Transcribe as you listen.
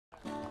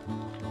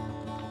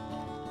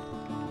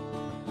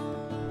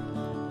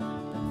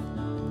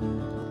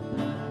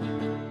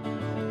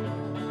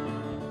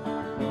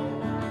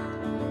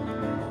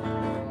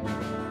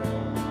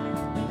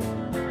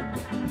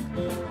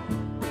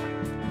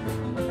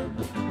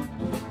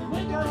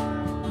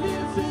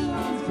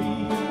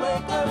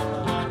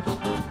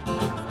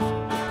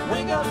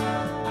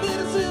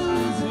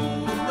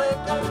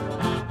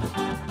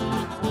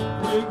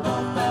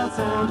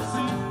Welcome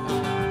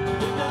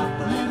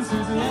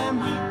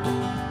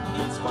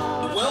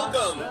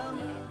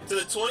to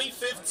the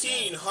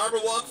 2015 Harbor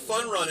Walk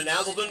Fun Run in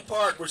Azleton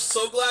Park. We're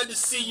so glad to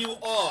see you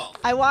all.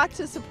 I walk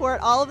to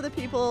support all of the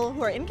people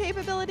who are in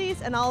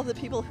capabilities and all of the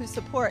people who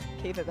support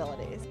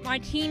capabilities. My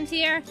team's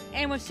here,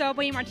 and we're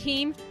celebrating our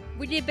team.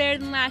 We did better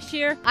than last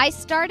year. I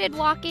started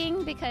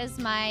walking because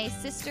my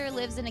sister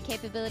lives in a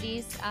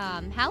capabilities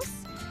house,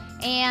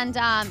 and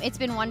it's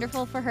been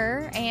wonderful for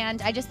her,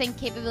 and I just think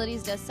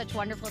Capabilities does such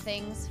wonderful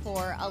things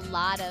for a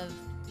lot of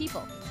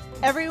people.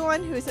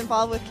 Everyone who is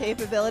involved with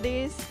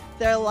capabilities,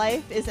 their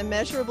life is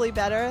immeasurably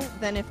better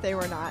than if they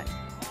were not.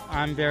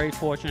 I'm very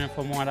fortunate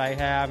from what I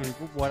have and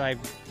what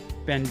I've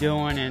been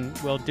doing and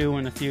will do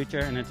in the future,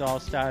 and it's all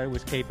started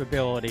with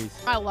capabilities.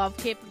 I love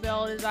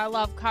Capabilities. I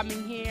love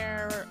coming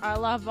here. I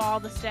love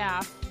all the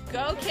staff.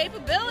 Go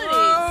Capabilities!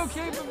 Go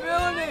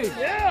Capabilities!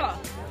 Yeah!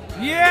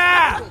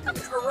 Yeah!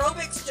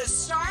 Aerobics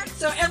just start,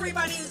 so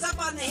everybody who's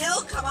up on the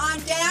hill, come on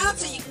down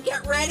so you can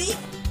get ready.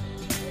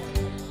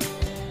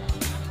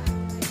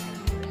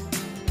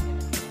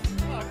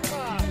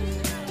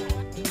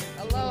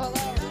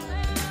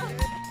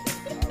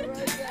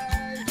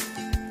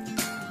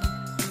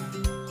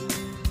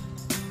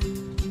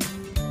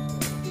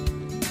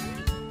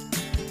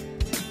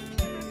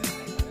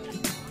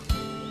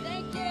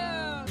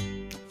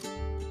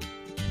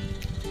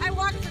 I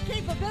walk for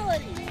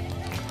capability.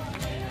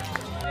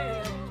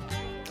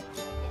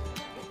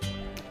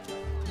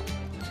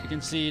 You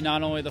can see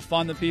not only the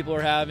fun that people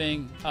are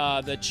having,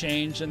 the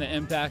change and the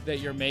impact that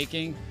you're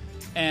making,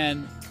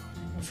 and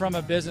from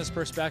a business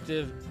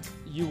perspective,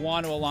 you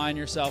want to align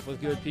yourself with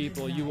good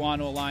people. You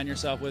want to align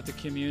yourself with the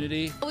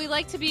community. We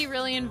like to be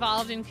really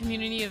involved in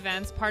community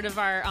events. Part of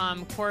our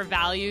core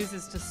values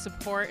is to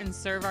support and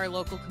serve our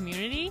local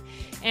community,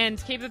 and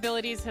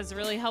Capabilities has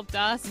really helped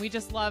us. We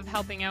just love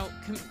helping out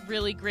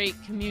really great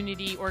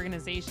community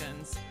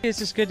organizations. It's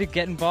just good to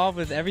get involved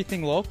with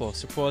everything local,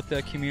 support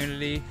the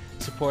community,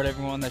 support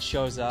everyone that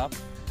shows up.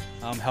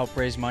 Help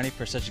raise money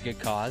for such a good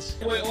cause.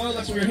 Oil,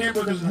 that's where your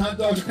hamburgers and hot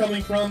dogs are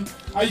coming from.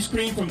 Ice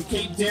cream from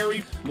Cape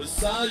Dairy.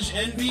 Massage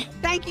Envy.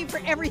 Thank you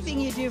for everything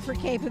you do for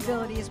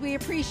capabilities. We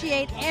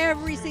appreciate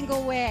every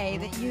single way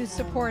that you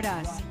support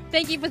us.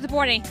 Thank you for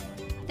supporting.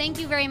 Thank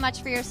you very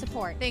much for your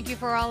support. Thank you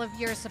for all of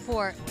your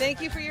support.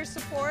 Thank you for your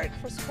support,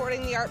 for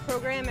supporting the art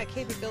program at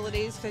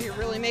Capabilities, because you're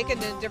really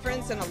making a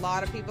difference in a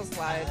lot of people's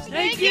lives.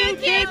 Thank you,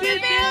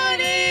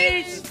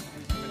 Capabilities!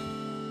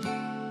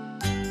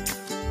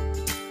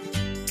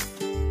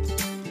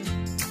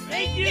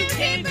 Thank you,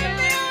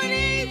 Capabilities!